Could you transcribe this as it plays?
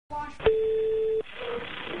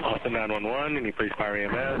Austin 911, any police, fire,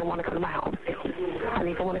 EMS? I don't want to come to my house. I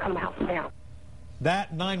need someone to come to my house now.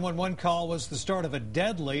 That 911 call was the start of a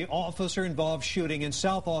deadly officer-involved shooting in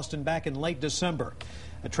South Austin back in late December.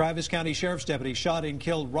 A Travis County Sheriff's deputy shot and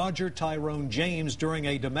killed Roger Tyrone James during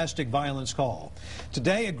a domestic violence call.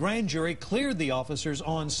 Today, a grand jury cleared the officers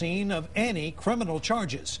on scene of any criminal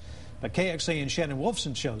charges. But KXAN Shannon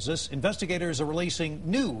Wolfson shows us investigators are releasing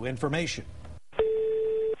new information.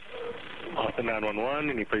 Austin 911,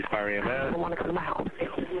 any police, fire, EMS? I don't want to come to my house.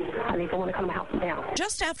 I need someone to come to my house now.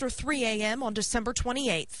 Just after 3 a.m. on December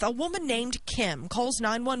 28th, a woman named Kim calls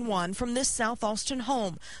 911 from this South Austin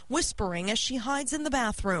home, whispering as she hides in the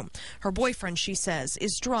bathroom. Her boyfriend, she says,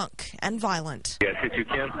 is drunk and violent. Has hit you,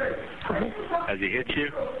 Kim? Has he hit you?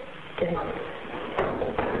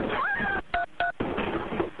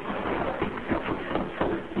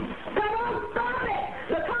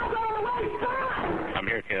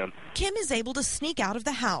 Kim is able to sneak out of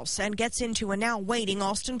the house and gets into a now waiting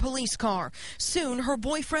Austin police car. Soon, her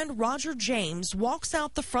boyfriend, Roger James, walks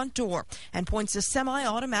out the front door and points a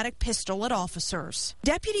semi-automatic pistol at officers.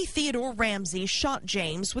 Deputy Theodore Ramsey shot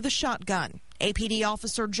James with a shotgun. APD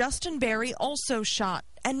officer Justin Berry also shot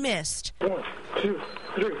and missed. 1, 2,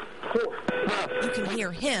 3, 4. You can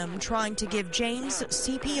hear him trying to give James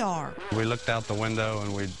CPR. We looked out the window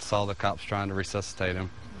and we saw the cops trying to resuscitate him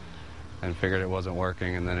and figured it wasn't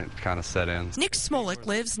working, and then it kind of set in. Nick Smolik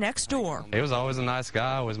lives next door. He was always a nice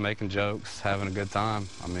guy, always making jokes, having a good time.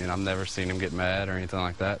 I mean, I've never seen him get mad or anything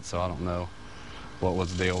like that, so I don't know what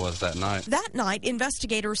the deal was that night. That night,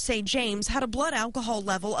 investigators say James had a blood alcohol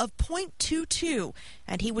level of .22,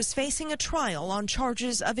 and he was facing a trial on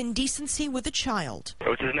charges of indecency with a child.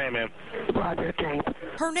 What's his name, ma'am? Roger James.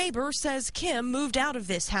 Her neighbor says Kim moved out of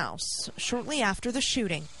this house shortly after the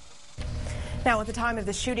shooting. Now, at the time of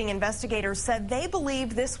the shooting, investigators said they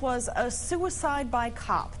believed this was a suicide by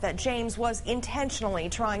cop, that James was intentionally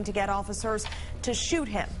trying to get officers to shoot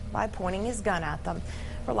him by pointing his gun at them.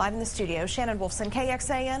 We're live in the studio. Shannon Wolfson,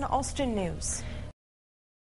 KXAN Austin News.